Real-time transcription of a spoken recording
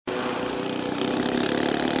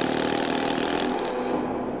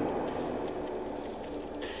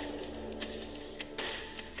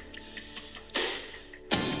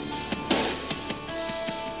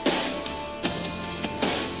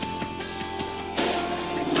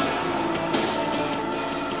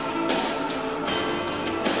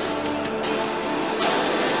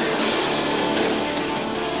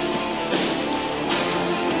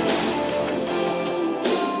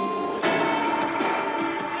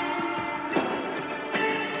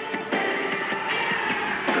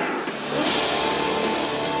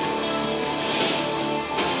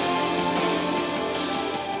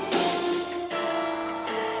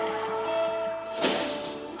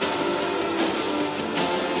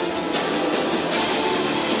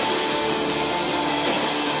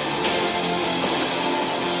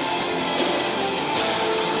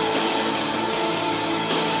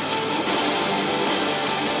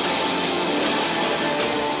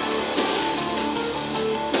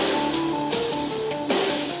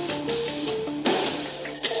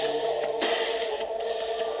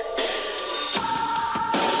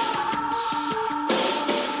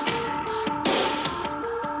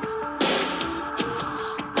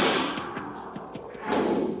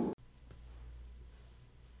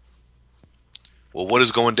Well, what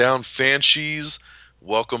is going down, Fanshees?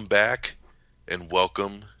 Welcome back and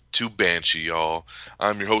welcome to Banshee, y'all.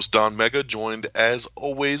 I'm your host, Don Mega, joined as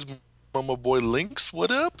always by my boy Lynx.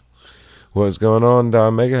 What up? What's going on,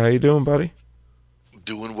 Don Mega? How you doing, buddy?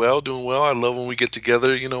 Doing well, doing well. I love when we get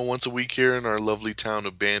together, once a week here in our lovely town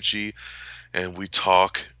of Banshee and we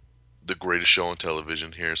talk the greatest show on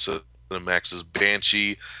television here. So, the Max's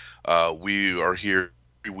Banshee. We are here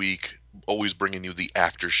every week, always bringing you the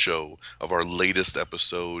after show of our latest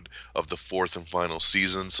episode of the fourth and final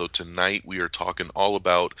season. So, tonight we are talking all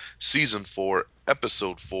about season four,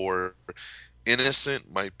 episode four.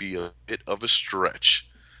 Innocent might be a bit of a stretch.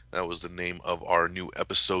 That was the name of our new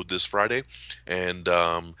episode this Friday. And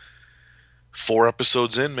 4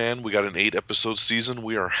 episodes in, man. We got an 8 episode season.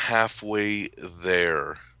 We are halfway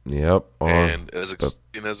there. Yep. On. And as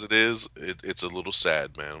exciting as it is, it's a little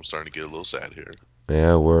sad, man. I'm starting to get a little sad here.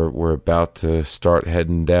 Yeah, we're about to start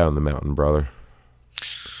heading down the mountain, brother.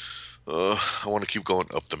 I want to keep going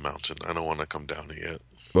up the mountain. I don't want to come down it yet.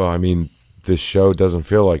 Well, I mean, this show doesn't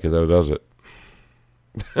feel like it, though, does it?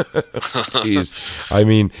 Jeez. I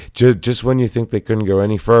mean, just when you think they couldn't go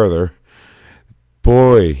any further,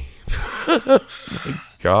 boy, my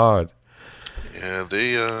God. Yeah,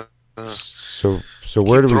 they So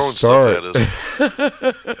where keep do we throwing stuff start? at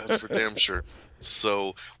us. That's for damn sure.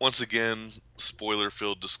 So once again,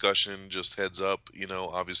 spoiler-filled discussion. Just heads up,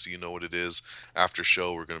 obviously you know what it is. After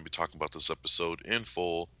show, we're going to be talking about this episode in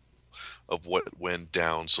full of what went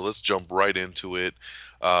down. So let's jump right into it.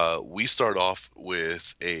 We start off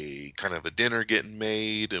with a kind of a dinner getting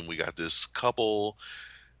made, and we got this couple,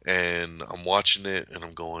 and I'm watching it, and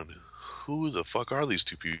I'm going, "Who the fuck are these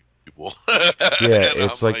two people?" Yeah, And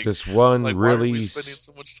it's like this one why are we really spending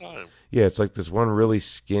so much time? Yeah, it's like this one really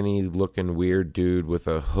skinny looking weird dude with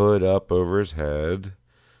a hood up over his head,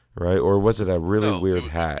 right? Or was it a really No, weird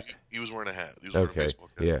hat? he was wearing a hat. He was wearing a Okay, baseball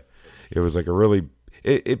cap. yeah. It was like a really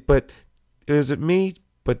but is it me?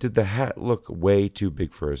 But did the hat look way too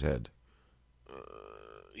big for his head?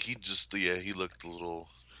 He just, yeah, he looked a little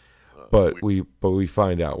But weird. we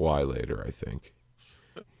find out why later, I think.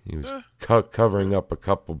 He was Eh, covering up a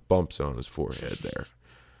couple bumps on his forehead there.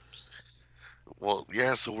 Well,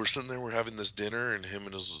 yeah. So we're sitting there, we're having this dinner, and him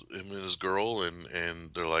and his girl, and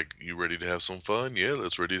they're like, "You ready to have some fun? Yeah,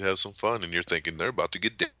 let's ready to have some fun." And you're thinking they're about to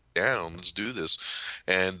get down. Let's do this.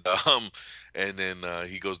 And and then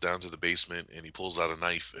he goes down to the basement and he pulls out a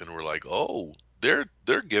knife, and we're like, "Oh, they're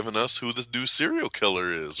giving us who this new serial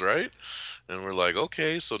killer is, right?" And we're like,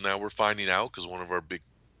 "Okay." So now we're finding out because one of our big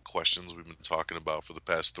questions we've been talking about for the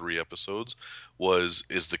past 3 episodes was,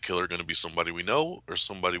 is the killer going to be somebody we know or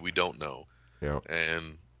somebody we don't know? Yeah.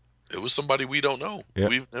 And it was somebody we don't know. Yep.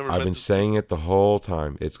 We've never I've met been this dude. saying it the whole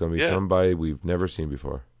time. It's going to be Yeah, somebody we've never seen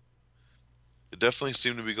before. it definitely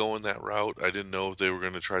seemed to be going that route. I didn't know if they were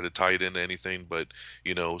going to try to tie it into anything, but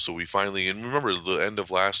so we finally, and remember the end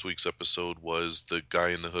of last week's episode was the guy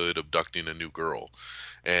in the hood abducting a new girl.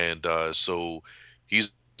 And so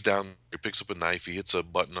he's down, he picks up a knife, he hits a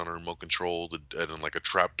button on a remote control, and then like a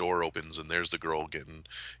trap door opens, and there's the girl getting,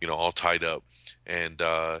 all tied up. And,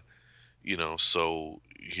 so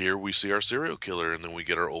here we see our serial killer, and then we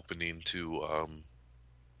get our opening to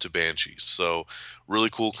Banshee. So really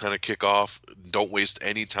cool kind of kickoff. Don't waste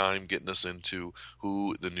any time getting us into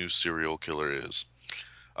who the new serial killer is.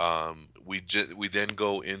 We then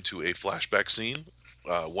go into a flashback scene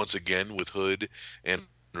once again with Hood and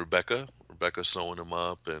Rebecca. Rebecca sewing him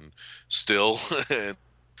up and still and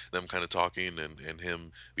them kind of talking and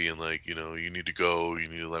him being like, you need to go, you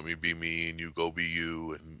need to let me be me and you go be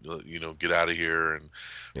you and get out of here, and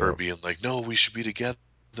her Yeah. being like, no, we should be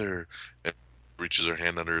together, and reaches her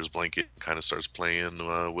hand under his blanket and kind of starts playing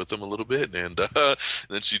with him a little bit, and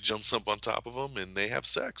then she jumps up on top of him and they have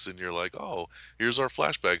sex, and you're like, oh, here's our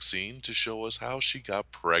flashback scene to show us how she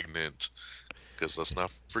got pregnant, because let's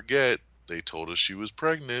not forget they told us she was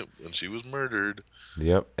pregnant when she was murdered.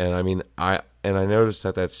 Yep. And I mean, I noticed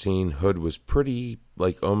that that scene Hood was pretty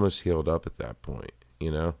like almost healed up at that point.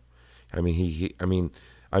 You know, I mean I mean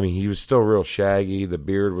he was still real shaggy. The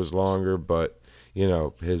beard was longer, but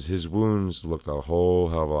his wounds looked a whole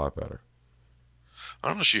hell of a lot better. I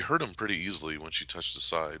don't know, she hurt him pretty easily when she touched his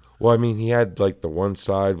side. Well, I mean he had like the one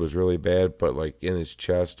side was really bad, but like in his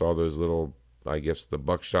chest, all those little, I guess the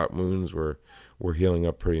buckshot wounds were healing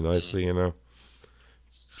up pretty Mm. nicely.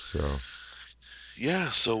 So. Yeah,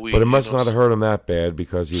 so we, But it must not have hurt him that bad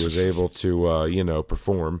because he was able to,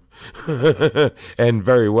 perform, and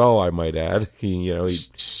very well, I might add. He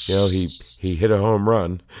hit a home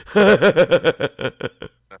run.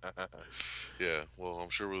 Yeah, well, I'm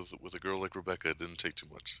sure with a girl like Rebecca, it didn't take too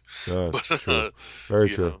much. But True. Very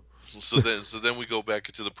you true. know, so then we go back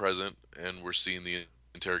into the present, and we're seeing the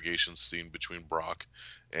interrogation scene between Brock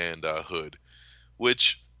and Hood,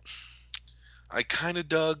 which I kind of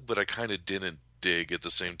dug, but I kind of didn't dig at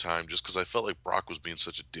the same time, just because I felt like Brock was being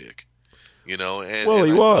such a dick, and Well, and he I felt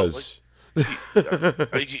like was.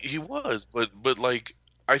 he he was, but like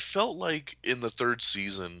I felt like in the third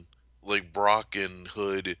season, like Brock and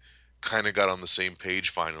Hood kind of got on the same page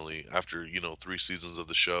finally after 3 seasons of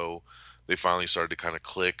the show. They finally started to kind of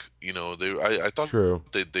click. I thought True.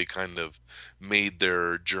 they kind of made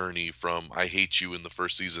their journey from "I hate you" in the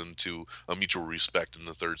first season to a mutual respect in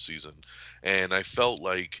the third season, and I felt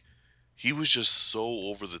like he was just so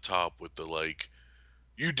over the top with the like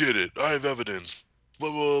you did it. I have evidence.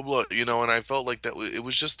 Blah blah blah. And I felt like it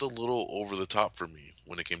was just a little over the top for me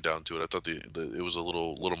when it came down to it. I thought it was a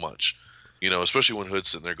little much. Especially when Hood's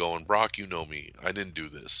sitting there going, "Brock, you know me. I didn't do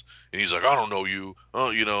this," and he's like, "I don't know you. Oh,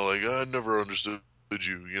 like I never understood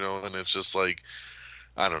you. And it's just like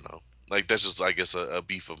I don't know. Like that's just I guess a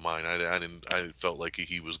beef of mine. I didn't. I felt like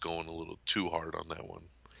he was going a little too hard on that one.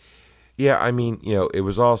 Yeah, I mean, it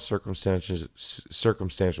was all circumstantial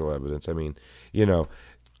evidence. I mean, you know,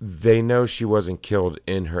 they know she wasn't killed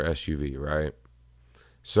in her SUV, right?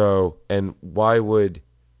 So, and why would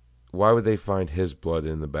they find his blood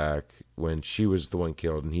in the back when she was the one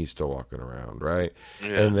killed and he's still walking around, right?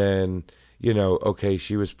 Yeah. And then, okay,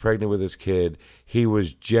 she was pregnant with his kid. He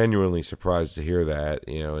was genuinely surprised to hear that,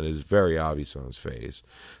 and it's very obvious on his face.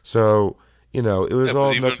 So, it Yeah, was but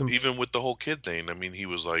all even nothing. even with the whole kid thing, I mean, he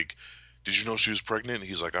was like, "Did you know she was pregnant?" And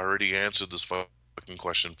he's like, "I already answered this fucking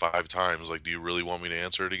question 5 times. Like, do you really want me to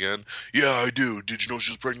answer it again?" "Yeah, I do. Did you know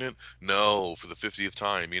she was pregnant?" "No," for the 50th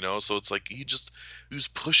time. So it's like he was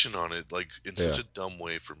pushing on it like in such Yeah. a dumb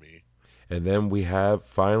way for me. And then we have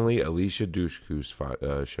finally Alicia Dushku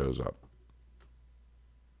shows up.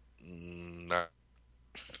 Not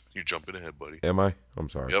you jumping ahead, buddy. Am I? I'm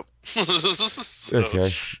sorry. Yep. So Okay.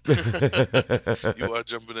 you are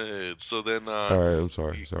jumping ahead. So then, All right. I'm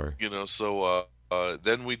sorry. you, Sorry.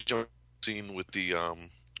 then we jump scene with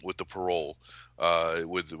the parole,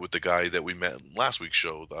 with the guy that we met in last week's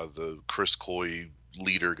show, the Chris Coy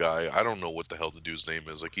leader guy. I don't know what the hell the dude's name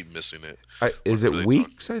is. I keep missing it Is it whenever they talk.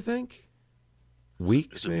 Weeks? I think Is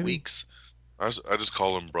Weeks, it maybe. Weeks? I just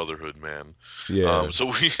call him Brotherhood Man. Yeah. So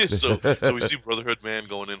we so we see Brotherhood Man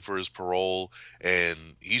going in for his parole, and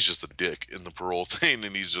he's just a dick in the parole thing,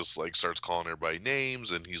 and he's just like starts calling everybody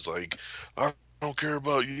names, and he's like, "I don't care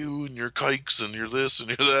about you and your kikes and your this and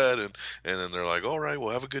your that," and then they're like, "All right,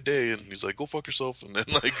 well have a good day," and he's like, "Go fuck yourself," and then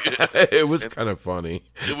like, It was and kind of funny.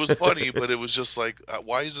 it was funny, but it was just like,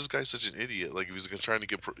 why is this guy such an idiot? Like if he's trying to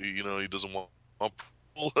get, he doesn't want.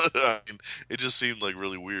 I mean, it just seemed like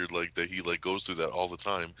really weird, like that he like goes through that all the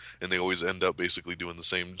time, and they always end up basically doing the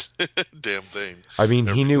same damn thing I mean,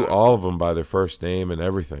 he every knew time. all of them by their first name and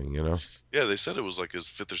everything. Yeah, they said it was like his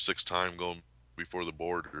fifth or sixth time going before the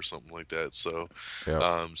board or something like that. So,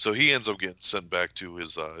 Yeah. so he ends up getting sent back to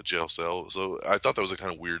his jail cell. So I thought that was a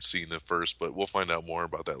kind of weird scene at first, but we'll find out more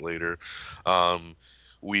about that later. Um,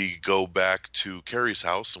 we go back to Carrie's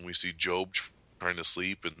house and we see Job trying to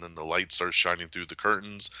sleep, and then the light starts shining through the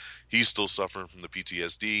curtains. He's still suffering from the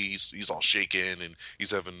PTSD. He's all shaken, and he's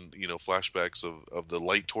having flashbacks of the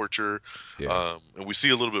light torture. Yeah. And we see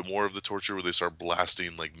a little bit more of the torture where they start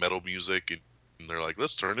blasting like metal music, and they're like,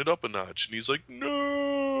 "Let's turn it up a notch," and he's like,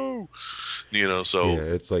 "No," Yeah. So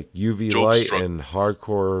It's like UV Job's light struck. and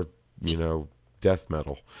hardcore, death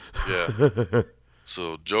metal. Yeah.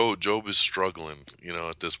 So Job is struggling,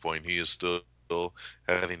 at this point. He is still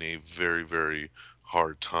having a very, very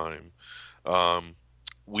hard time. Um,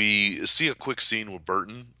 we see a quick scene with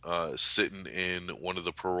Burton sitting in one of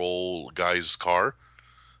the parole guy's car,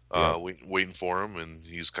 Yep. waiting for him, and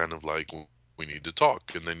he's kind of like, "We need to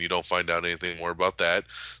talk," and then you don't find out anything more about that.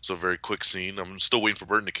 So very quick scene. I'm still waiting for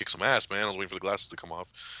Burton to kick some ass, man. I was waiting for the glasses to come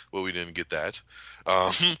off, but we didn't get that.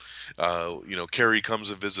 Um, Carrie comes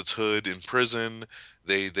and visits Hood in prison.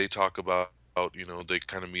 They talk about. They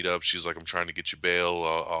kind of meet up. She's like, "I'm trying to get you bail.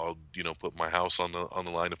 I'll put my house on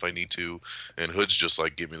the line if I need to." And Hood's just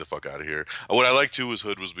like, "Get me the fuck out of here." What I like too is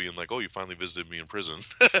Hood was being like, "Oh, you finally visited me in prison,"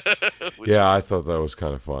 which Yeah, I was thought that was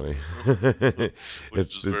kind of funny. which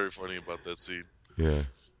is it's very funny about that scene. yeah.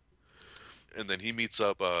 And then she meets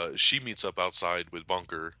up outside with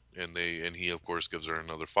Bunker, and he of course gives her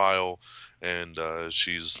another file, and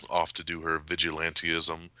she's off to do her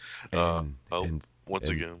vigilanteism. and Oh, and once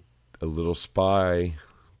and again. a little spy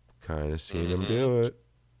kind of seen him Hmm. do it.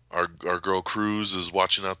 our girl Cruz is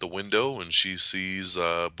watching out the window and she sees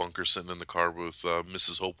Bunker sitting in the car with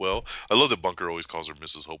Mrs. Hopewell. I love that Bunker always calls her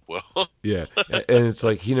Mrs. Hopewell. Yeah, and it's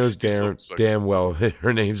like he knows He's so damn respectful. well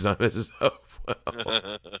her name's not Mrs. Hopewell.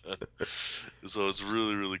 So it's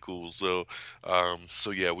really really cool. So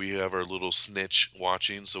yeah, we have our little snitch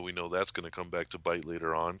watching, so we know that's going to come back to bite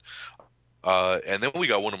later on. And then we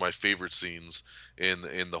got one of my favorite scenes in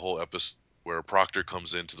the whole episode where Proctor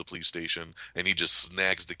comes into the police station and he just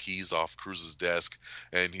snags the keys off Cruz's desk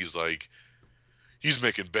and he's like, he's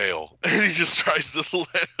making bail, and he just tries to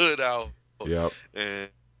let Hood out. Yep. And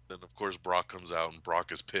then of course Brock comes out and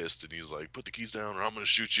Brock is pissed and he's like, put the keys down or I'm gonna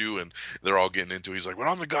shoot you. And they're all getting into it. He's like, but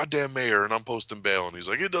I'm the goddamn mayor and I'm posting bail. And he's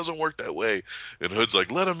like, it doesn't work that way. And Hood's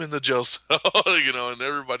like, let him in the jail cell. And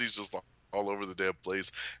everybody's just all over the damn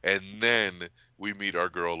place. And then we meet our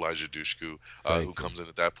girl Elijah Dushku, who Thank you. comes in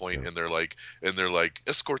at that point, Yeah. and they're like,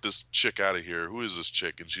 escort this chick out of here. Who is this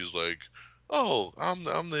chick? And she's like, oh, I'm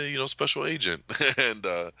the special agent. And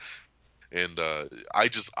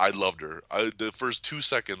I loved her. The first 2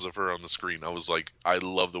 seconds of her on the screen, I was like, I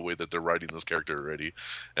love the way that they're writing this character already,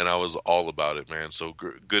 and I was all about it, man. So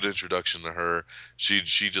good introduction to her. She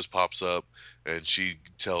just pops up and she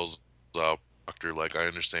tells Proctor, like, I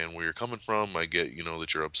understand where you're coming from. I get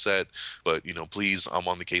that you're upset, but please, I'm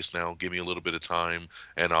on the case now. Give me a little bit of time,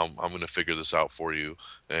 and I'm gonna figure this out for you.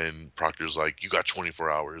 And Proctor's like, you got 24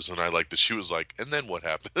 hours, and I like that she was like, and then what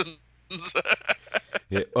happens?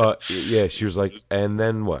 Yeah, yeah. She was like, and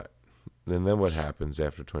then what? And then what happens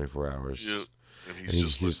after 24 hours? Yeah. And And he's he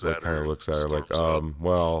just looks just like at kind of her and looks at her like, storms out.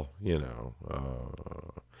 well, Yeah.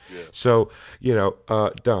 So,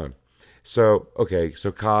 Don. So, okay,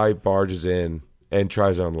 so Kai barges in and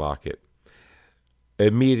tries to unlock it.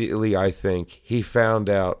 Immediately, I think he found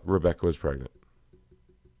out Rebecca was pregnant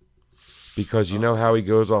because you know Oh, how he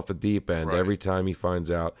goes off the deep end right. every time he finds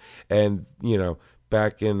out. And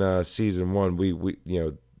back in season one, we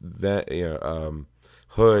that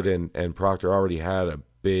Hood and Proctor already had a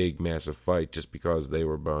big massive fight just because they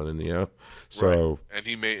were boning. Right. So And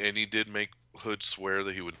he did make Hood swear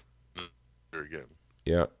that he would never again.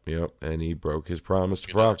 yep, and he broke his promise to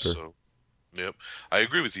Proctor. So yep. I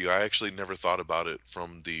agree with you. I actually never thought about it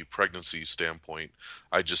from the pregnancy standpoint.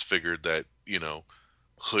 I just figured that,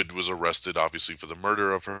 Hood was arrested obviously for the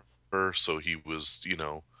murder of her, so he was,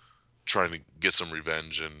 trying to get some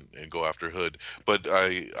revenge and go after Hood. But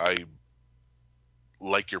I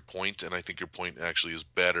like your point, and I think your point actually is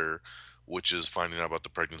better, which is finding out about the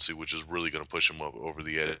pregnancy, which is really going to push him over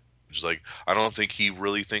the edge. Like, I don't think he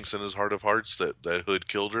really thinks in his heart of hearts that Hood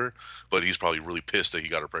killed her, but he's probably really pissed that he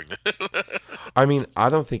got her pregnant. I mean, I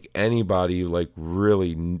don't think anybody like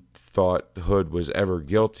really thought Hood was ever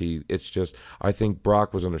guilty. It's just I think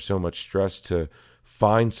Brock was under so much stress to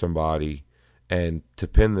find somebody and to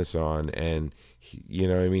pin this on, and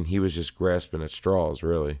I mean, he was just grasping at straws,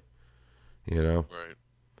 really. You know, Right.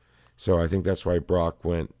 so I think that's why Brock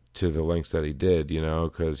went to the lengths that he did,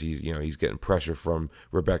 because he's getting pressure from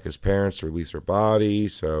Rebecca's parents to release her body.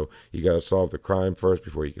 So you got to solve the crime first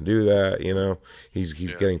before you can do that. He's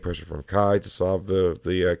Yeah. getting pressure from Kai to solve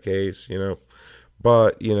the case.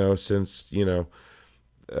 But since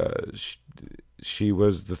she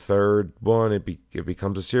was the third one, it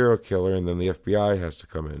becomes a serial killer, and then the FBI has to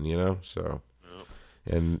come in. So Yep.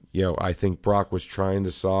 and I think Brock was trying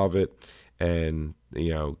to solve it, and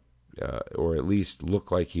or at least look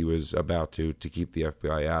like he was about to keep the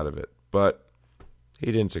FBI out of it, but he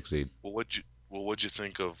didn't succeed. What'd you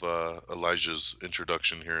think of Elijah's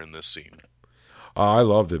introduction here in this scene? I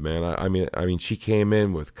loved it, man. I mean, she came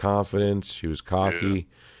in with confidence. She was Yeah. cocky,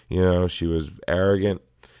 she was arrogant,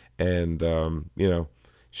 and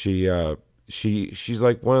she she's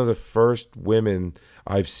like one of the first women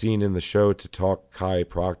I've seen in the show to talk Kai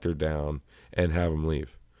Proctor down and have him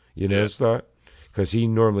leave. You Yeah. notice that? Because he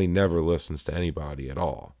normally never listens to anybody at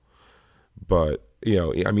all. But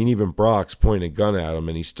I mean, even Brock's pointing a gun at him,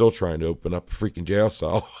 and he's still trying to open up a freaking jail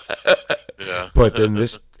cell. Yeah. But then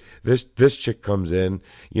this chick comes in,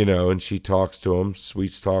 and she talks to him,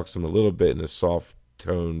 sweet talks him a little bit in a soft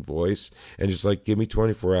tone voice, and just like, give me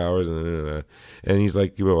 24 hours, and he's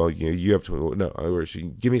like, well, you have to no, or she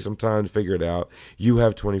give me some time to figure it out. You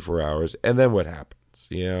have 24 hours, and then what happens?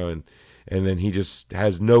 And then he just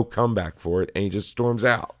has no comeback for it, and he just storms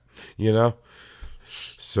out. You know,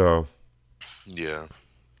 so Yeah.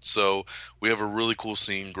 So we have a really cool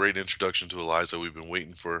scene, great introduction to Eliza. We've been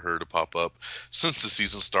waiting for her to pop up since the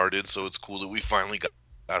season started, so it's cool that we finally got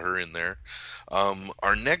her in there.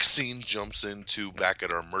 Our next scene jumps into back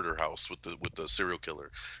at our murder house with the serial killer,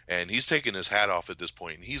 and he's taking his hat off at this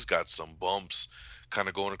point, and he's got some bumps kind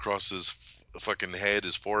of going across fucking head,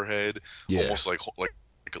 his forehead, Yeah. almost like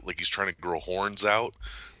he's trying to grow horns out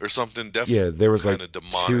or something. Yeah, Kind of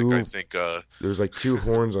demonic. I think. there was like two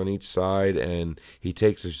horns on each side, and he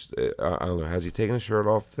takes his. I don't know. Has he taken his shirt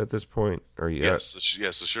off at this point, or yet? Yes,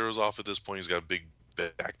 yes. The shirt is off at this point. He's got a big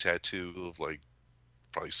back tattoo of like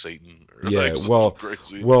probably Satan or Yeah. like something Well,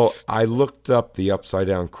 crazy. I looked up the upside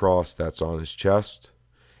down cross that's on his chest,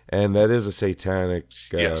 and that is a satanic.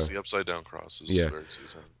 Yes, the upside down cross is Yeah, very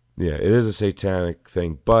satanic. yeah, it is a satanic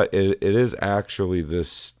thing, but it is actually the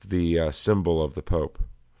symbol of the Pope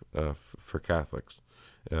for Catholics.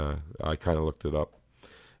 I kind of looked it up.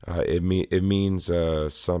 It means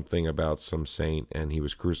something about some saint, and he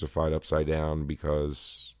was crucified upside down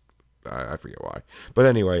because I forget why. But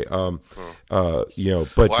anyway, Huh. but Well,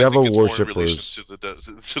 I think devil it's more in relation worshippers,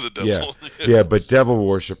 to the yeah, devil. yeah, but devil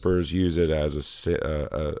worshippers use it as a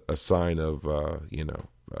sign of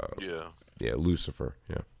Yeah. yeah, Lucifer,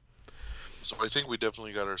 yeah. So I think we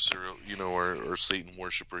definitely got our serial, our Satan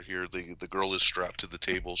worshiper here. The girl is strapped to the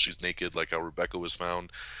table. She's naked, like how Rebecca was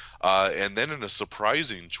found. And then in a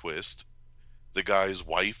surprising twist, the guy's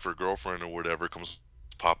wife or girlfriend or whatever comes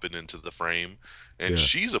popping into the frame, and Yeah.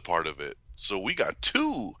 she's a part of it. So we got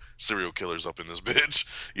two serial killers up in this bitch.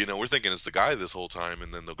 We're thinking it's the guy this whole time,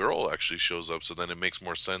 and then the girl actually shows up. So then it makes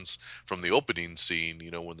more sense from the opening scene.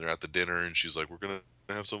 When they're at the dinner and she's like, "We're gonna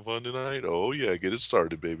have some fun tonight." Oh yeah, get it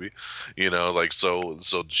started, baby. Like so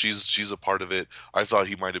she's a part of it. I thought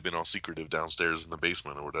he might have been all secretive downstairs in the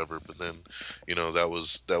basement or whatever, but then that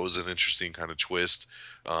was an interesting kind of twist.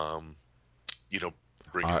 Um, you know,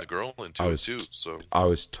 bringing I the girl I into it was too. So I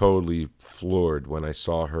was totally floored when I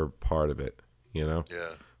saw her part of it. yeah,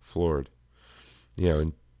 Floored.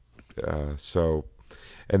 And so,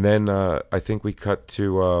 and then I think we cut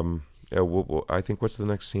to. I think what's the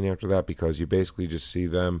next scene after that, because you basically just see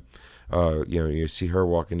them. You see her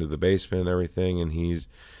walk into the basement and everything, and he's,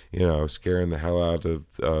 scaring the hell out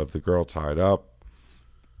of the girl tied up.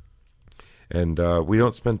 And we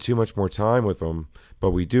don't spend too much more time with them,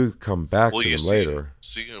 but we do come back well, to you them see later,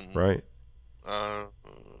 see him. right? Uh,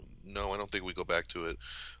 no, I don't think we go back to it.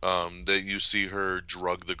 That you see her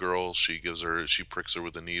drug the girl. She pricks her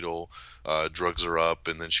with a needle, drugs her up,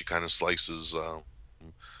 and then she kind of slices.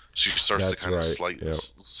 She starts to That's kind of right. Yep.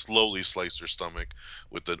 slowly slice her stomach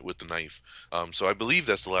with the knife. So I believe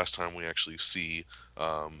that's the last time we actually see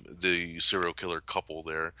the serial killer couple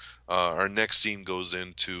there. Our next scene goes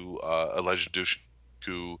into Elijah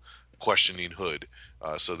Dushku questioning Hood.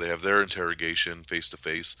 So they have their interrogation face to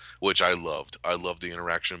face, which I loved. I loved the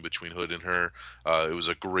interaction between Hood and her. It was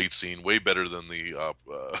a great scene, way better than the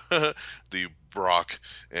the Brock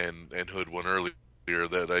and Hood one earlier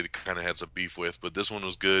that I kind of had some beef with, but this one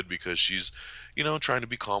was good because she's, trying to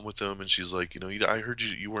be calm with him, and she's like, I heard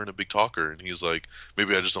you weren't a big talker, and he's like,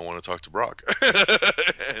 maybe I just don't want to talk to Brock,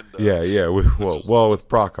 and Yeah, yeah. it's just Well, with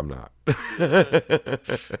Brock, I'm not.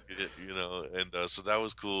 yeah, and so that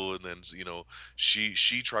was cool. And then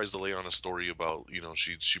she tries to lay on a story about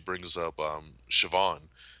she brings up Siobhan,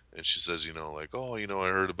 and she says like, oh, I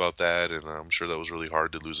heard about that, and I'm sure that was really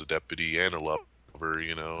hard to lose a deputy and a lover,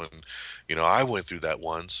 and I went through that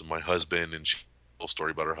once, and my husband, and she whole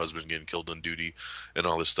story about her husband getting killed on duty and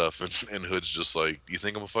all this stuff, and Hood's just like, you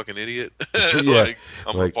think I'm a fucking idiot? Yeah, Like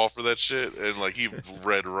I'm gonna like, fall for that shit, and like he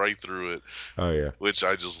read right through it, oh yeah, which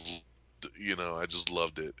I just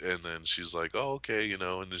loved it. And then she's like, oh, okay, and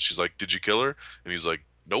then she's like, did you kill her? And he's like,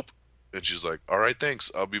 nope. And she's like, all right,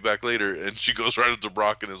 thanks, I'll be back later. And she goes right up to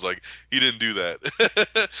Brock and is like, he didn't do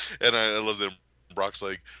that. And I love that Brock's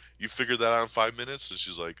like, you figured that out in 5 minutes? And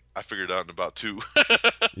she's like, I figured it out in about two.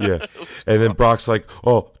 yeah. Which is And then awesome. Brock's like,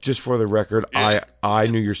 "Oh, just for the record, Yeah, I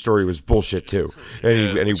knew your story was bullshit too," and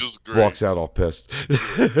yeah, he which is great. walks out all pissed.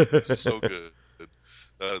 So good.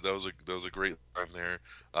 That was a great line there.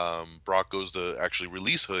 Brock goes to actually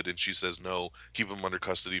release Hood, and she says no, keep him under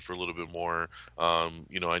custody for a little bit more. I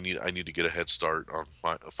need to get a head start on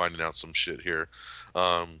finding out some shit here.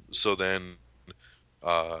 Um, so then,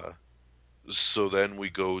 uh, we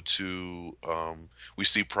go to we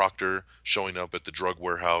see Proctor showing up at the drug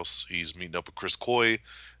warehouse. He's meeting up with Chris Coy,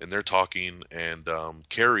 and they're talking. And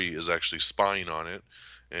Carrie is actually spying on it,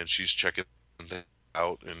 and she's checking things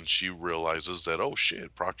out, and she realizes that, oh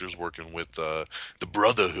shit, Proctor's working with the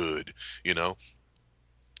Brotherhood, you know.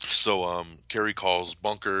 So Carrie calls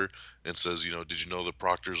Bunker and says, did you know that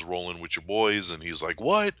Proctor's rolling with your boys? And he's like,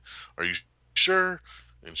 what? Are you sure?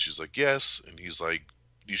 And she's like, yes. And he's like,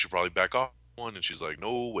 you should probably back off one. And she's like,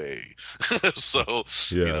 no way. So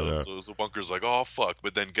Yeah, no. so Bunker's like, oh fuck.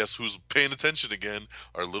 But then guess who's paying attention again?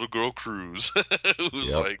 Our little girl Cruz, who's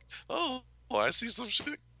Yep. like, oh, well, I see some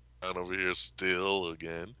shit over here still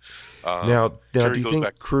again. Now, do Carrie you goes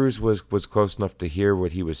back. think Cruz was close enough to hear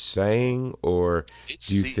what he was saying, or It's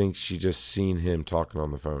do you see, think she just seen him talking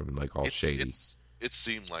on the phone like all shady? it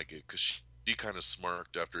seemed like it because she kind of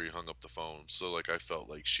smirked after he hung up the phone. So like I felt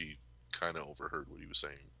like she kind of overheard what he was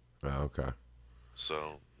saying. Oh, okay.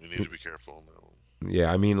 So we need to be careful on that one.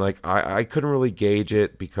 Yeah, I mean, like I couldn't really gauge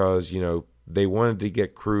it because they wanted to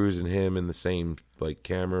get Cruz and him in the same like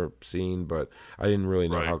camera scene, but I didn't really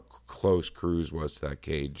know Right. how close Cruz was to that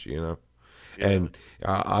cage, Yeah. And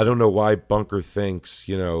I don't know why Bunker thinks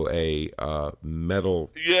a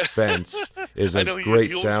metal Yeah. fence is I a know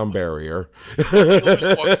great sound barrier. he always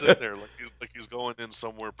walks in there like he's going in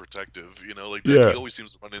somewhere protective, like that he Yeah. always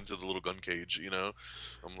seems to run into the little gun cage.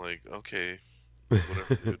 I'm like, okay,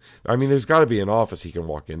 whatever, dude. I mean, there's got to be an office he can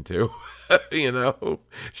walk into, you know,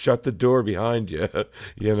 shut the door behind you, at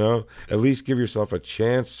Yeah. least give yourself a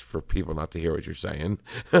chance for people not to hear what you're saying.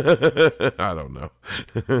 I don't know.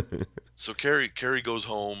 So Carrie goes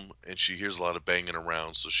home and she hears a lot of banging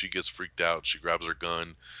around, so she gets freaked out. She grabs her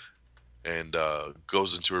gun and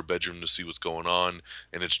goes into her bedroom to see what's going on,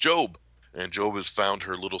 and it's Job. And Job has found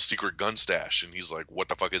her little secret gun stash, and he's like, "What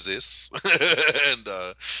the fuck is this?" and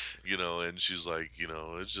and she's like,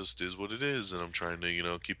 "It just is what it is, and I'm trying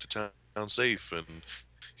to, keep the town safe." And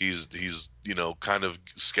he's kind of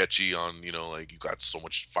sketchy on, like, you got so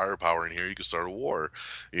much firepower in here, you could start a war.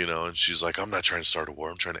 And she's like, "I'm not trying to start a war,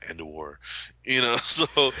 I'm trying to end a war."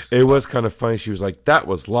 So It was kind of funny. She was like, "That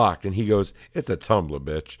was locked," and he goes, "It's a tumbler,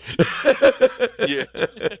 bitch." yeah.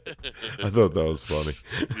 I thought that was funny.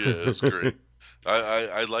 Yeah, it's great.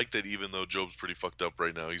 I like that even though Job's pretty fucked up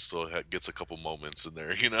right now, he still gets a couple moments in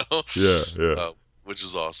there, Yeah, yeah, uh, which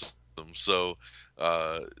is awesome. So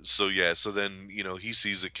yeah, so then he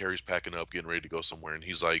sees that Carrie's packing up, getting ready to go somewhere, and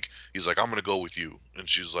he's like, "I'm gonna go with you," and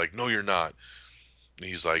she's like, "No, you're not." And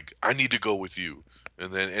he's like, "I need to go with you,"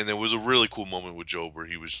 and there was a really cool moment with Job where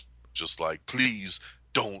he was just like, "Please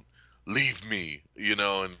don't leave me,"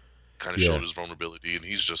 and kind of yeah, showed his vulnerability, and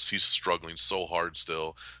he's struggling so hard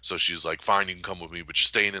still. So she's like, "Fine, you can come with me, but you're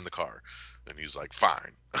staying in the car." And he's like,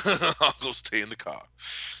 "Fine, I'll go stay in the car."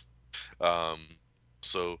 Um,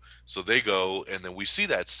 so they go, and then we see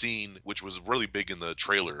that scene, which was really big in the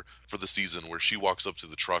trailer for the season, where she walks up to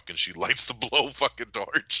the truck and she lights the blow fucking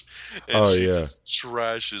torch, and oh she yeah, just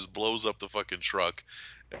trashes, blows up the fucking truck,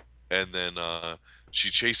 and then she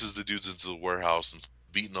chases the dudes into the warehouse and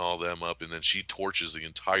beating all them up, and then she torches the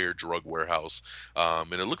entire drug warehouse.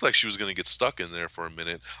 And it looked like she was going to get stuck in there for a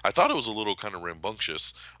minute. I thought it was a little kind of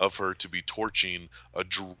rambunctious of her to be torching a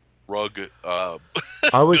drug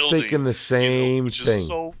I was thinking building, the same which is thing.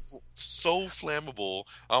 so flammable.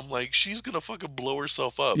 I'm like, she's gonna fucking blow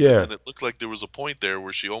herself up. And Yeah, then it looked like there was a point there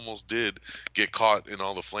where she almost did get caught in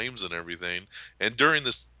all the flames and everything. And during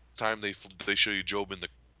this time, they show you Job in the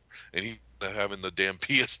and he having the damn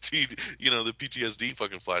PST, the PTSD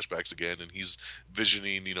fucking flashbacks again, and he's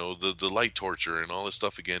visioning, the light torture and all this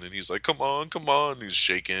stuff again, and he's like, come on," and he's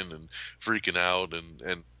shaking and freaking out,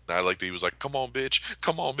 and I like that he was like, come on, bitch,"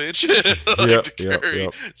 like to yep, yep, Carrie,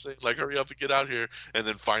 yep. saying like, "Hurry up and get out here," and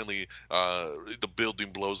then finally, the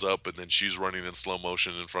building blows up, and then she's running in slow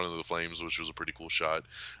motion in front of the flames, which was a pretty cool shot,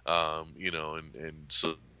 and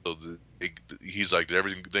so he's like, "Did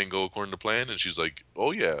everything go according to plan?" And she's like,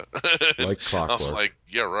 "Oh yeah." And Like I was clockwork. like,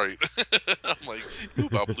 "Yeah, right." I'm like, "You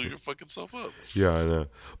about blew your fucking self up." Yeah, I know.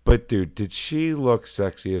 But dude, did she look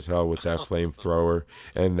sexy as hell with that flamethrower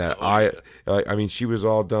and that Oh yeah, I mean, she was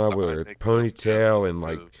all done the with eye her makeup. Yep. ponytail and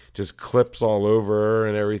like The, just clips all over her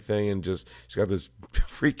and everything, and just she's got this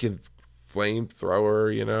freaking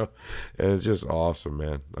flamethrower, and it's just awesome,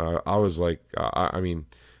 man. I was like, I mean,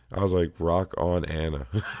 I was like, rock on, Anna,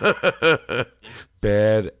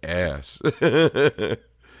 bad ass.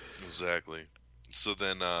 exactly. So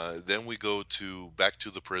then we go to back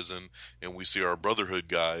to the prison, and we see our Brotherhood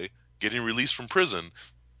guy getting released from prison.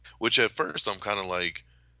 Which at first I'm kind of like,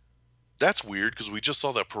 that's weird because we just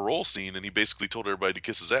saw that parole scene and he basically told everybody to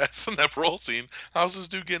kiss his ass in that parole scene. How's this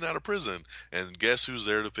dude getting out of prison? And guess who's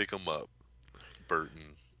there to pick him up?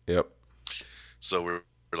 Burton. Yep. So we're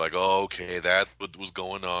like, oh, okay, that's what was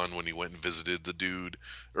going on when he went and visited the dude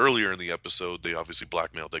earlier in the episode. They obviously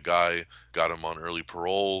blackmailed the guy, got him on early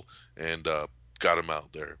parole, and got him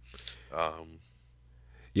out there. Um,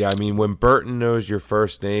 Yeah, I mean, when Burton knows your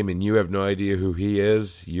first name and you have no idea who he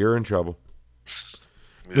is, you're in trouble.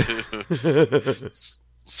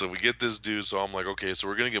 so we get this dude. So I'm like, okay, so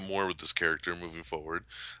we're gonna get more with this character moving forward.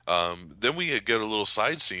 Then we get a little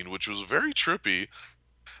side scene, which was very trippy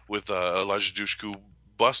with Elijah Dushku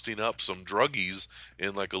busting up some druggies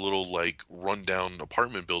in like a little like rundown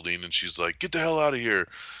apartment building, and she's like, "Get the hell out of here!"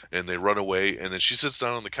 And they run away, and then she sits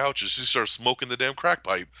down on the couch and she starts smoking the damn crack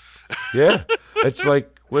pipe. Yeah. It's like,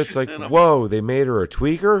 And I'm whoa, they made her a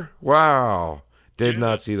tweaker? Wow. Did Yeah,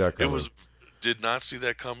 not see that it coming. was did not see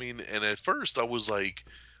that coming, and at first I was like,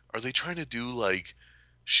 are they trying to do like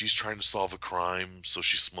she's trying to solve a crime, so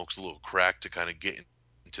she smokes a little crack to kind of get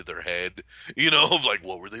into their head, of like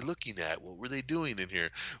what were they looking at, what were they doing in here?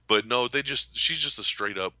 But no, she's just a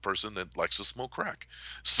straight up person that likes to smoke crack.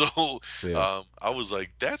 So Yeah. I was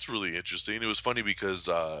like, that's really interesting. It was funny because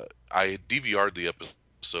I had DVR'd the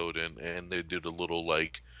episode, and they did a little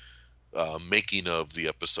like making of the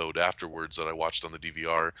episode afterwards that I watched on the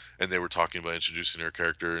DVR, and they were talking about introducing her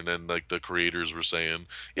character, and then like the creators were saying,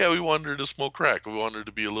 "Yeah, we wanted her to smoke crack. We wanted her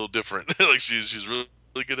to be a little different. Like she's really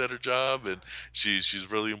good at her job, and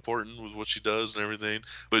she's really important with what she does and everything.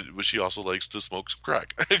 But she also likes to smoke some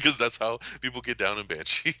crack because that's how people get down in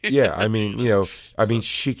Banshee." Yeah, I mean, So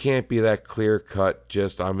she can't be that clear cut.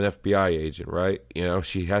 Just I'm an FBI agent, right?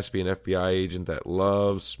 She has to be an FBI agent that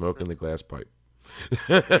loves smoking the glass pipe.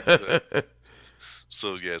 exactly.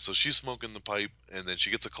 So yeah, so she's smoking the pipe, and then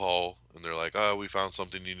she gets a call, and they're like, "Oh, we found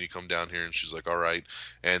something. You need to come down here." And she's like, "All right."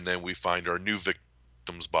 And then we find our new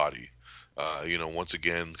victim's body. Once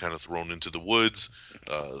again, kind of thrown into the woods.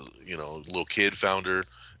 Little kid found her,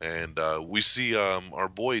 and we see our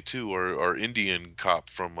boy too, our Indian cop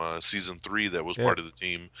from season 3 that was Yeah, part of the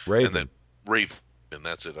team, and then Raven. Raven. And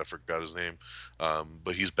that's it. I forgot his name,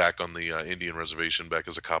 but he's back on the Indian reservation, back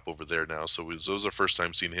as a cop over there now. So it was our first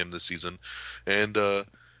time seeing him this season, and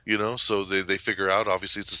so they figure out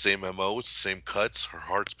obviously it's the same MO, it's the same cuts. Her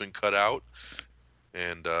heart's been cut out,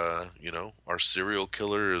 and our serial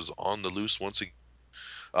killer is on the loose once again.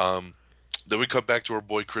 Um, then we cut back to our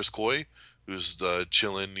boy Chris Coy, who's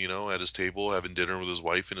chilling, at his table having dinner with his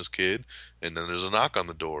wife and his kid, and then there's a knock on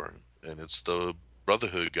the door, and it's the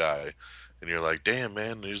Brotherhood guy, and you're like, "Damn,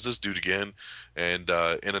 man, there's this dude again." And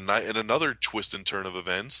in another twist and turn of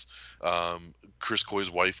events, Chris Coy's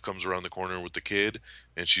wife comes around the corner with the kid,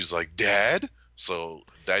 and she's like, "Dad." So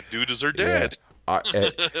that dude is her Yeah. dad. I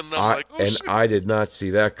and And I'm like, "Oh shit, I did not see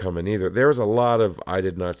that coming either. There was a lot of I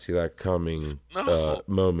did not see that coming no."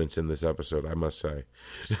 moments in this episode, I must say.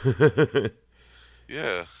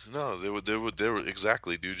 Yeah, no, they were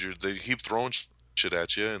exactly, dude. They keep throwing shit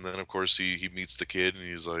at you, and then of course he meets the kid, and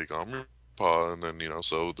he's like, "I'm your pa," and then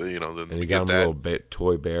so then And he we got get him a that. little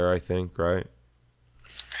toy bear, I think, right?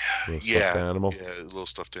 Little stuffed Yeah, animal. yeah, a little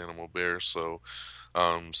stuffed animal bear. So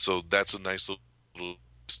that's a nice little.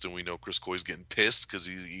 And we know Chris Coy's getting pissed because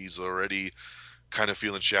he's already kind of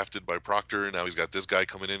feeling shafted by Proctor, and now he's got this guy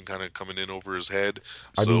kind of coming in over his head.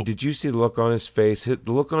 I mean, So did you see the look on his face? The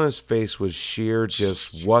look on his face was sheer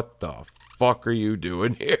just what the fuck are you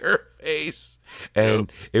doing here face. yep,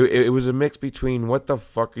 And it was a mix between what the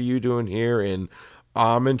fuck are you doing here and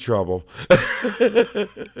I'm in trouble.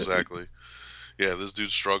 exactly. Yeah, this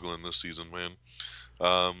dude's struggling this season, man.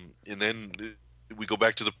 And then we go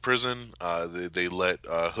back to the prison. They let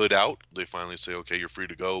Hood out. They finally say, "Okay, you're free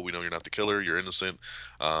to go. We know you're not the killer. You're innocent,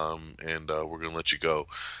 and we're gonna let you go."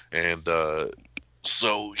 And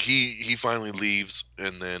so he finally leaves,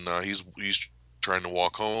 and then he's trying to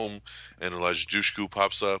walk home, and Elijah Dushku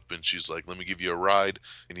pops up, and she's like, "Let me give you a ride,"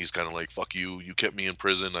 and he's kind of like, "Fuck you, you kept me in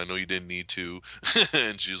prison. I know you didn't need to,"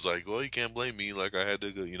 and she's like, "Well, you can't blame me. Like I had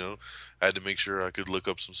to go, I had to make sure I could look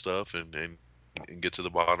up some stuff and get to the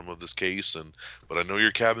bottom of this case, and but I know your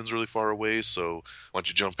cabin's really far away, so why don't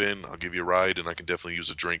you jump in? I'll give you a ride, and I can definitely use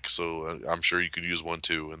a drink, so I'm sure you could use one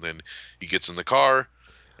too." And then he gets in the car,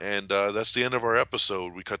 and that's the end of our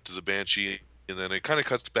episode. We cut to the Banshee, and then it kind of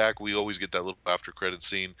cuts back. We always get that little after credit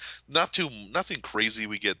scene. Nothing crazy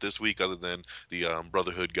we get this week other than the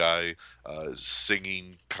Brotherhood guy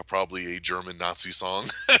singing probably a German Nazi song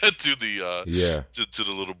to the Yeah, to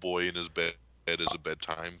the little boy in his bed as a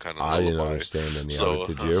bedtime kind of I didn't lullaby. understand any of it. So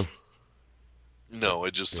Did you? no,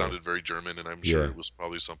 it just Yeah, sounded very German, and I'm sure yeah, it was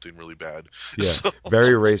probably something really bad. yeah. So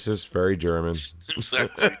Very racist, very German.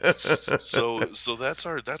 exactly. So that's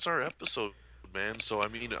our episode, man. So I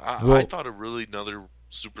mean, I Well, thought a really another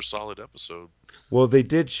super solid episode. well, they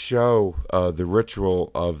did show the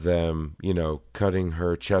ritual of them, cutting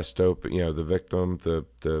her chest open. The victim,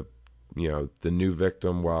 the new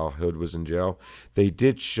victim while Hood was in jail. They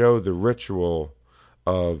did show the ritual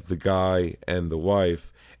of the guy and the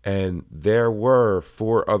wife, and there were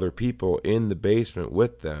 4 other people in the basement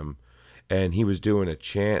with them. And he was doing a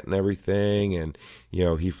chant and everything, and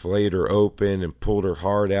he flayed her open and pulled her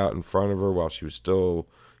heart out in front of her while she was still,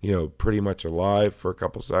 pretty much alive for a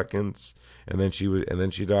couple seconds, and then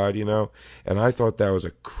she died, and I thought that was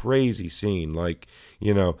a crazy scene. Like,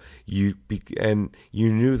 and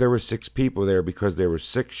you knew there were six people there because there were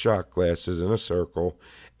six shot glasses in a circle,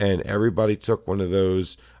 and everybody took one of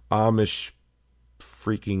those Amish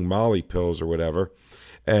freaking Molly pills or whatever.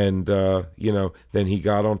 And, then he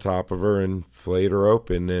got on top of her and flayed her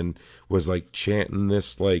open and was like chanting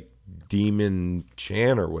this like demon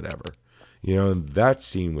chant or whatever, and that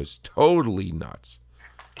scene was totally nuts.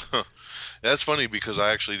 That's funny because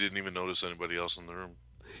I actually didn't even notice anybody else in the room.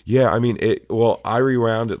 Yeah, I mean, I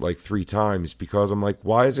rewound it like three times because I'm like,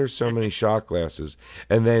 why is there so many shot glasses?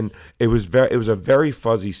 And then it was a very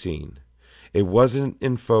fuzzy scene. It wasn't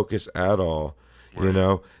in focus at all.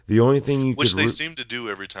 Right. The only thing Which they seem to do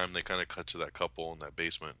every time they kind of cut to that couple in that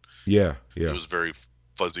basement. Yeah, It yeah. was very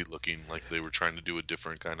fuzzy looking, like they were trying to do a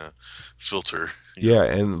different kind of filter. Yeah,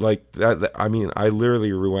 and like I mean, I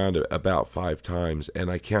literally rewound it about five times,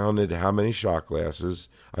 and I counted how many shot glasses.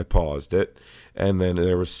 I paused it, and then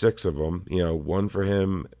there were six of them. One for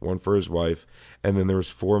him, one for his wife, and then there was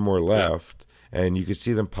four more Yeah. left. And you could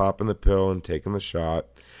see them popping the pill and taking the shot.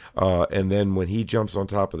 And then when he jumps on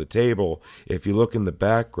top of the table, if you look in the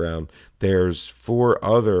background, there's four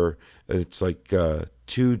other. It's like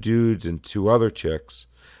two dudes and two other chicks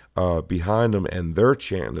behind him, and they're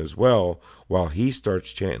chanting as well, while he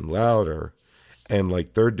starts chanting louder, and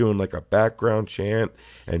like they're doing like a background chant,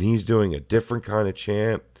 and he's doing a different kind of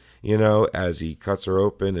chant, as he cuts her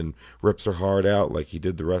open and rips her heart out like he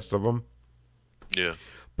did the rest of them. Yeah.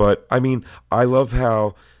 But I mean, I love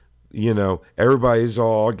how everybody's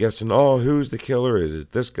all guessing, oh, who's the killer? Is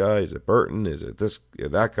it this guy? Is it Burton? Is it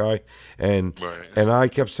that guy? And Right. and I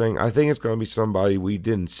kept saying, I think it's going to be somebody we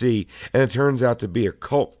didn't see, and it turns out to be a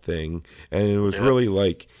cult thing. And it was Yep. really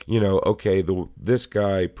like, okay, this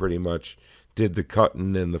guy pretty much did the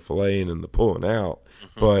cutting and the filleting and the pulling out,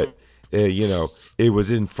 but it was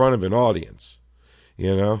in front of an audience,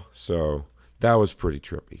 so that was pretty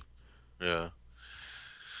trippy. Yeah.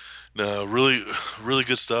 No, really, really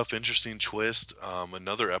good stuff. Interesting twist.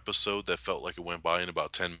 Another episode that felt like it went by in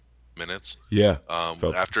about 10 minutes. Yeah, Um,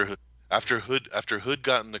 felt after after Hood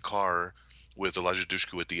got in the car with Elijah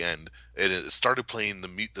Dushku at the end, and it started playing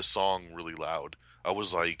the song really loud. I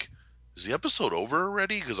was like, "Is the episode over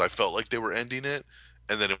already?" Because I felt like they were ending it,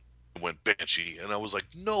 and then it went Banshee, and I was like,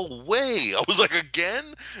 "No way!" I was like,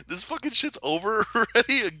 "Again? This fucking shit's over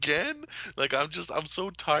already again?" Like I'm so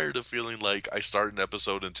tired of feeling like I start an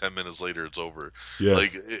episode and 10 minutes later it's over. yeah.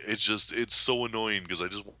 Like it's so annoying because I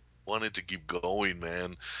just wanted to keep going,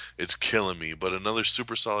 man. It's killing me. But another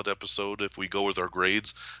super solid episode. If we go with our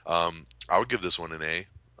grades, I would give this one an A.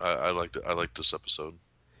 I liked this episode.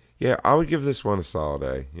 Yeah, I would give this one a solid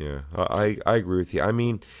A. Yeah, I agree with you. I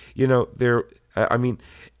mean, there. I mean,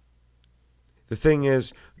 the thing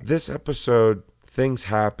is, this episode, things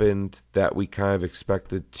happened that we kind of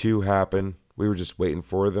expected to happen. We were just waiting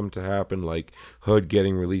for them to happen, like Hood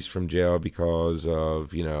getting released from jail because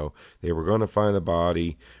of, they were going to find the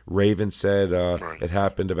body. Raven said Right. it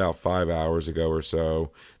happened about 5 hours ago or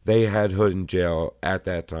so. They had Hood in jail at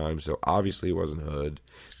that time, so obviously it wasn't Hood.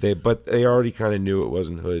 But they already kind of knew it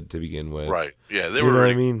wasn't Hood to begin with. Right. Yeah, they You were know what I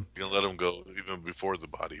already mean? gonna let him go even before the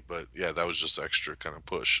body, but yeah, that was just extra kind of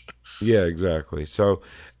push. Yeah, exactly. So,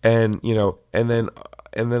 and and then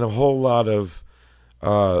a whole lot of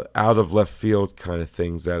out of left field kind of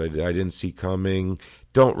things that I didn't see coming.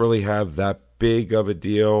 Don't really have that big of a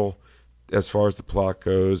deal as far as the plot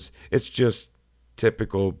goes. It's just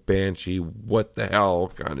typical Banshee, what the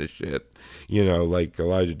hell kind of shit. Like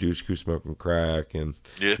Elijah Dushku smoking crack, and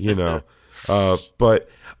Yeah. you know, but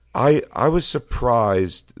I was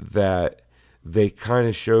surprised that they kind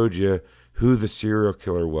of showed you who the serial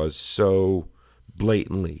killer was so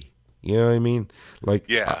blatantly. You know what I mean? Like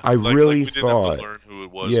Yeah, I like really we didn't have to thought, learn who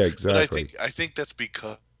it was, yeah, but exactly. I think that's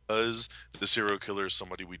because the serial killer is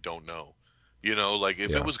somebody we don't know. Like if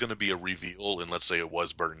it Yeah, was going to be a reveal, and let's say it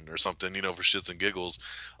was Burton or something, for shits and giggles,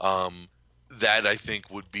 that I think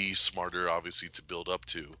would be smarter, obviously, to build up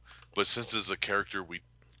to. But since it's a character we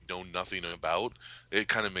know nothing about, it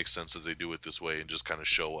kind of makes sense that they do it this way and just kind of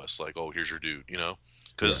show us, like, oh, here's your dude, yeah.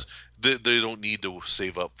 because they don't need to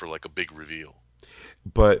save up for like a big reveal.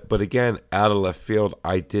 But again, out of left field,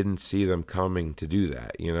 I didn't see them coming to do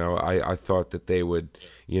that. I thought that they would,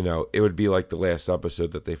 it would be like the last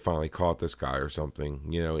episode that they finally caught this guy or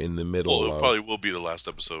something, in the Well, middle it of. probably will be the last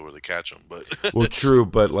episode where they catch him, but Well, true,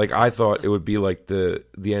 but like I thought it would be like the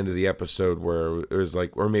end of the episode where it was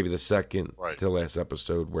like, or maybe the second right. to last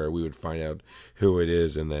episode where we would find out who it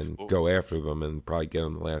is and then Well, go after them and probably get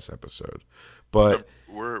them the last episode. But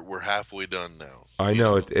we're halfway done now, I you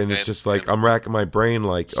know know, it, and it's and just like and I'm racking my brain.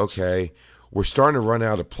 Like, okay, we're starting to run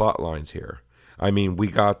out of plot lines here. I mean, we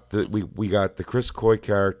got the Chris Coy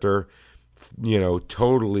character,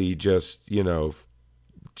 totally just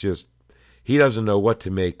just he doesn't know what to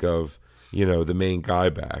make of the main guy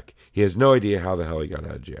back. He has no idea how the hell he got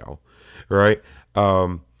out of jail, right?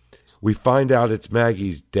 Um, we find out it's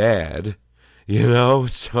Maggie's dad,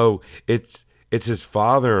 so it's his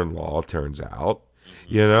father-in-law. Turns out,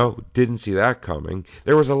 mhm, didn't see that coming.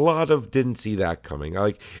 There was a lot of didn't see that coming.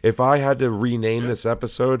 Like if I had to rename yeah, this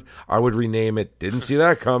episode, I would rename it "Didn't See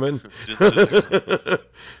That Coming." didn't see that coming.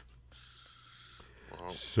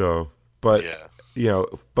 Well, So, but yeah, you know,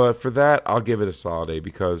 but for that, I'll give it a solid A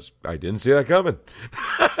because I didn't see that coming.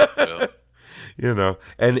 yeah,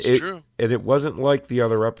 And it's true. it wasn't like the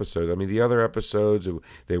other episodes. I mean, the other episodes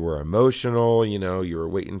they were emotional. You were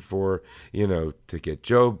waiting for to get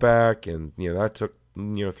Joe back, and that took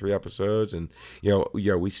 3 episodes, and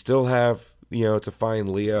we still have to find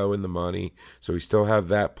Leo and the money, so we still have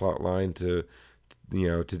that plot line to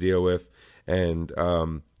deal with. And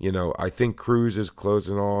I think Cruz is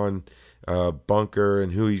closing on Bunker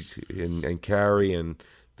and who he's and Carrie and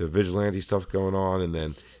the vigilante stuff going on, and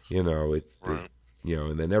then it Right.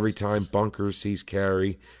 and then every time Bunker sees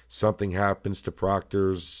Carrie, something happens to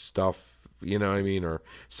Proctor's stuff. You know what I mean? Or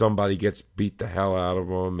somebody gets beat the hell out of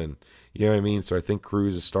him, and you know what I mean. So I think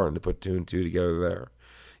Cruz is starting to put two and two together there.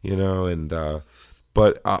 And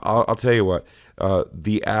but I'll tell you what,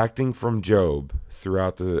 the acting from Job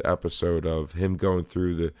throughout the episode of him going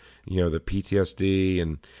through the PTSD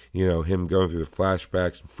and him going through the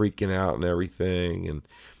flashbacks and freaking out and everything, and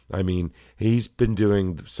I mean he's been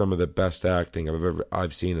doing some of the best acting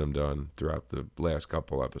I've seen him done throughout the last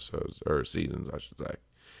couple episodes or seasons, I should say,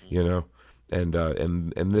 you know, and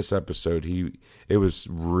this episode it was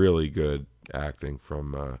really good acting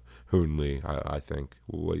from Hoon Lee, I think.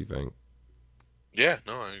 What do you think? Yeah,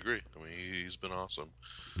 no, I agree. I mean, he's been awesome.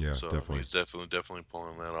 Yeah, So definitely. he's definitely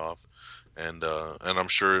pulling that off, and I'm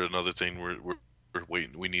sure another thing we're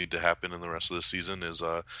waiting we need to happen in the rest of the season is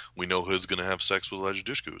we know Hood's gonna have sex with Elijah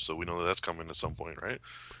Dushku, so we know that that's coming at some point, right?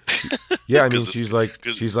 Yeah, I mean Because it's she's like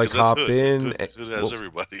because that's hop Hood. in. Hood has Well,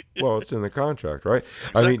 everybody. it's in the contract, right?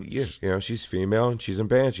 I mean, Exactly. yeah, she's female and she's in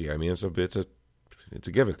Banshee. I mean, it's a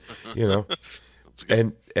given, you know. That's a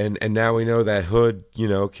given. And now we know that Hood,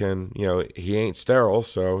 can he ain't sterile,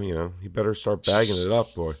 so he better start bagging it up,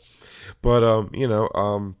 boy. But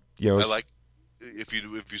I like if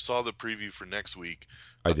you saw the preview for next week,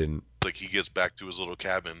 I didn't. like he gets back to his little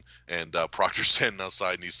cabin and Proctor's standing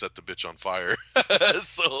outside and he set the bitch on fire.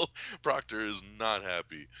 So Proctor is not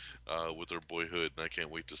happy with her boyhood, and I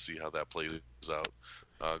can't wait to see how that plays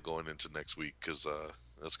out going into next week because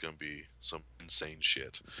that's gonna be some insane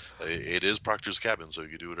shit. It is Proctor's cabin, so he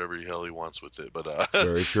can do whatever the hell he wants with it. But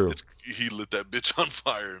Very true. it's he lit that bitch on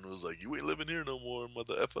fire and was like, "You ain't living here no more,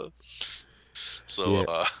 mother effer." So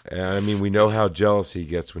Yeah, and I mean, we know yeah, how jealous he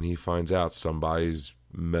gets when he finds out somebody's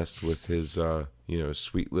messed with his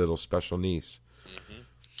sweet little special niece. hmm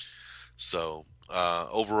so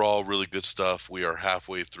overall, really good stuff. We are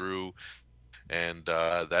halfway through. And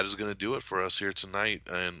that is going to do it for us here tonight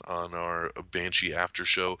and on our Banshee After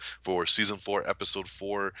Show for Season 4, Episode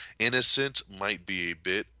 4. Innocent might be a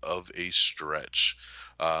bit of a stretch.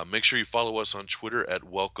 Make sure you follow us on Twitter at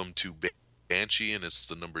Welcome to Banshee, and it's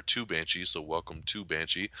the number 2 Banshee, so welcome to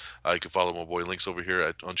Banshee. You can follow my boy Links over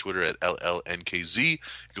here on Twitter at LLNKZ. You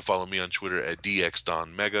can follow me on Twitter at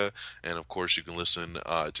DXDonMega. And of course, you can listen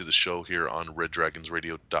to the show here on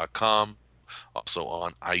RedDragonsRadio.com, also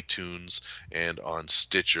on iTunes and on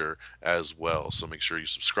Stitcher as well. So make sure you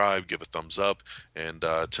subscribe, give a thumbs up, and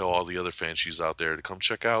tell all the other Banshees out there to come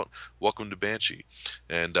check out Welcome to Banshee.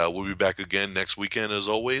 And we'll be back again next weekend, as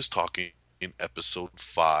always, talking in episode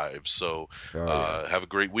 5. So Oh yeah. have a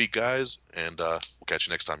great week, guys, and we'll catch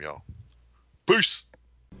you next time, y'all. Peace.